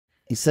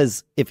He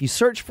says, if you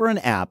search for an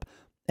app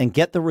and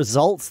get the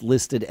results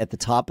listed at the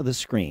top of the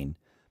screen,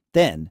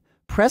 then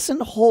press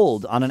and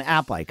hold on an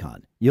app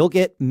icon. You'll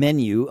get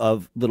menu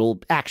of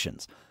little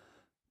actions,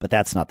 but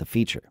that's not the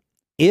feature.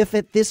 If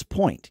at this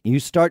point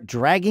you start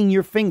dragging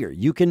your finger,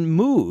 you can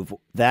move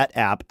that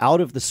app out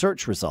of the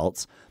search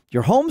results.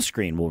 Your home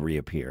screen will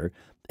reappear,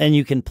 and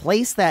you can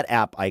place that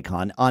app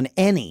icon on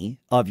any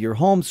of your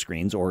home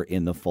screens or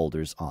in the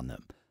folders on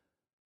them.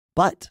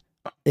 But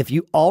if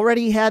you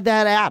already had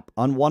that app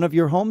on one of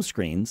your home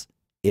screens,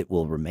 it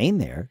will remain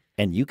there,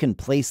 and you can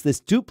place this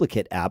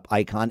duplicate app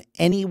icon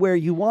anywhere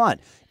you want,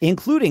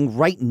 including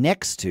right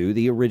next to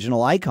the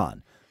original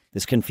icon.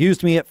 This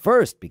confused me at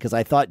first because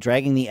I thought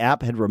dragging the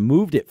app had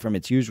removed it from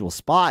its usual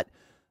spot.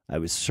 I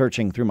was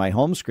searching through my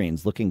home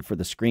screens looking for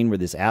the screen where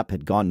this app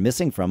had gone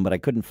missing from, but I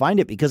couldn't find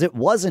it because it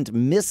wasn't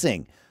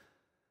missing.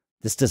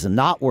 This does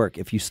not work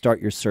if you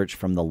start your search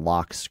from the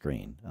lock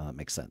screen.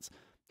 Makes sense.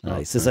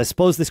 He says, I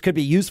suppose this could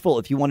be useful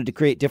if you wanted to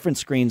create different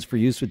screens for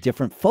use with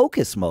different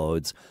focus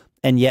modes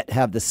and yet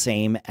have the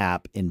same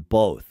app in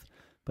both.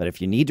 But if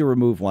you need to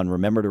remove one,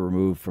 remember to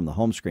remove from the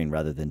home screen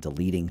rather than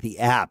deleting the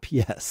app.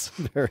 Yes,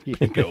 there you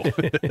go.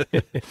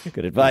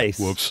 Good advice.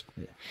 Whoops.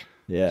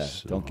 Yeah,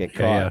 don't get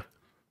caught.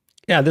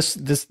 Yeah,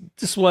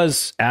 this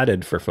was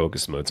added for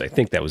focus modes. I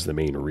think that was the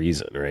main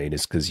reason, right?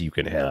 Is because you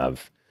can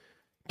have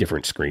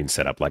different screens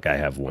set up. Like I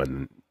have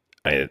one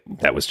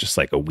that was just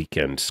like a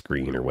weekend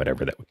screen or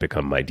whatever that would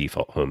become my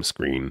default home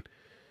screen,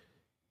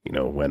 you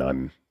know, when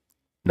I'm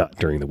not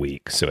during the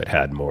week. So it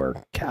had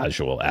more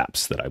casual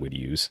apps that I would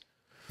use.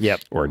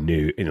 Yep. Or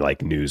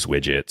like news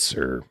widgets,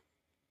 or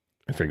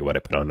I forget what I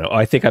put on. Oh,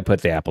 I think I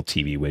put the Apple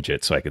TV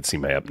widget so I could see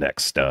my up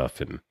next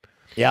stuff. And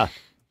yeah,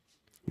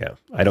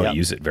 I don't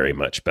use it very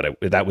much, but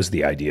that was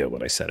the idea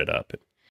when I set it up.